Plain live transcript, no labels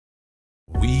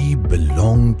We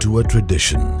belong to a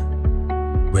tradition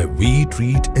where we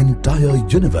treat entire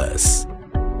universe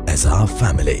as our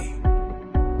family.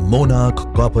 Monarch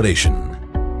Corporation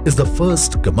is the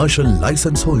first commercial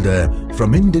license holder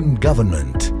from Indian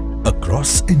government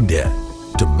across India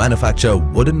to manufacture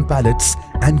wooden pallets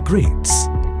and crates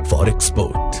for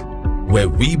export, where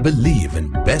we believe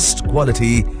in best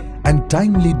quality and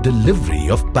timely delivery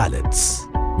of pallets.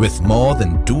 With more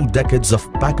than 2 decades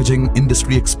of packaging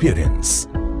industry experience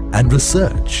and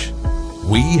research,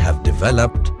 we have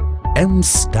developed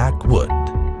M-Stack Wood.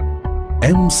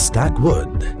 M-Stack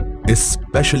Wood is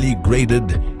specially graded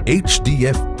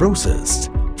HDF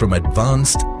processed from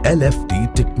advanced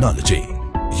LFT technology.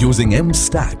 Using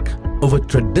M-Stack over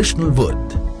traditional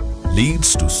wood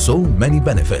leads to so many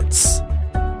benefits.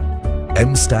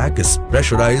 M-Stack is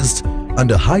pressurized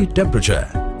under high temperature,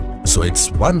 so it's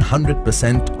 100%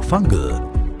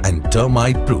 fungal and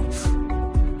termite proof.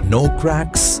 No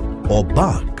cracks or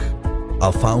bark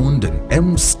are found in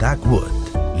M-Stack Wood.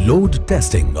 Load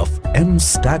testing of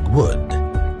M-Stack Wood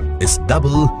is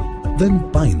double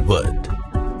than pine wood.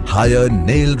 Higher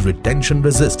nail retention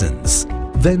resistance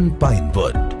than pine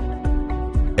wood.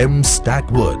 M-Stack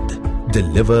Wood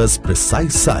delivers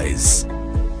precise size.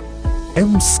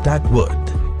 M-Stack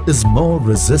Wood is more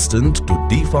resistant to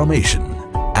deformation.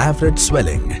 Average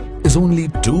swelling is only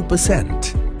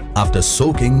 2% after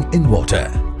soaking in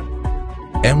water.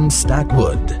 M-Stack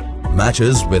Wood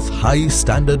matches with high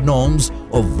standard norms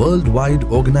of worldwide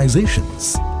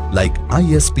organizations like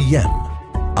ISPM,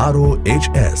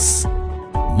 ROHS.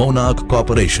 Monarch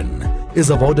Corporation is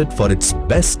awarded for its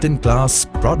best-in-class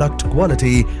product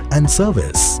quality and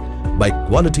service by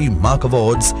Quality Mark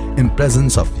Awards in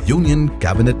presence of Union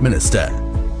Cabinet Minister.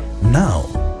 Now,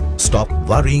 stop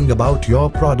worrying about your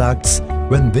products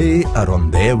when they are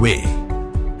on their way.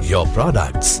 Your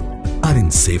products are in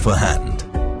safer hand.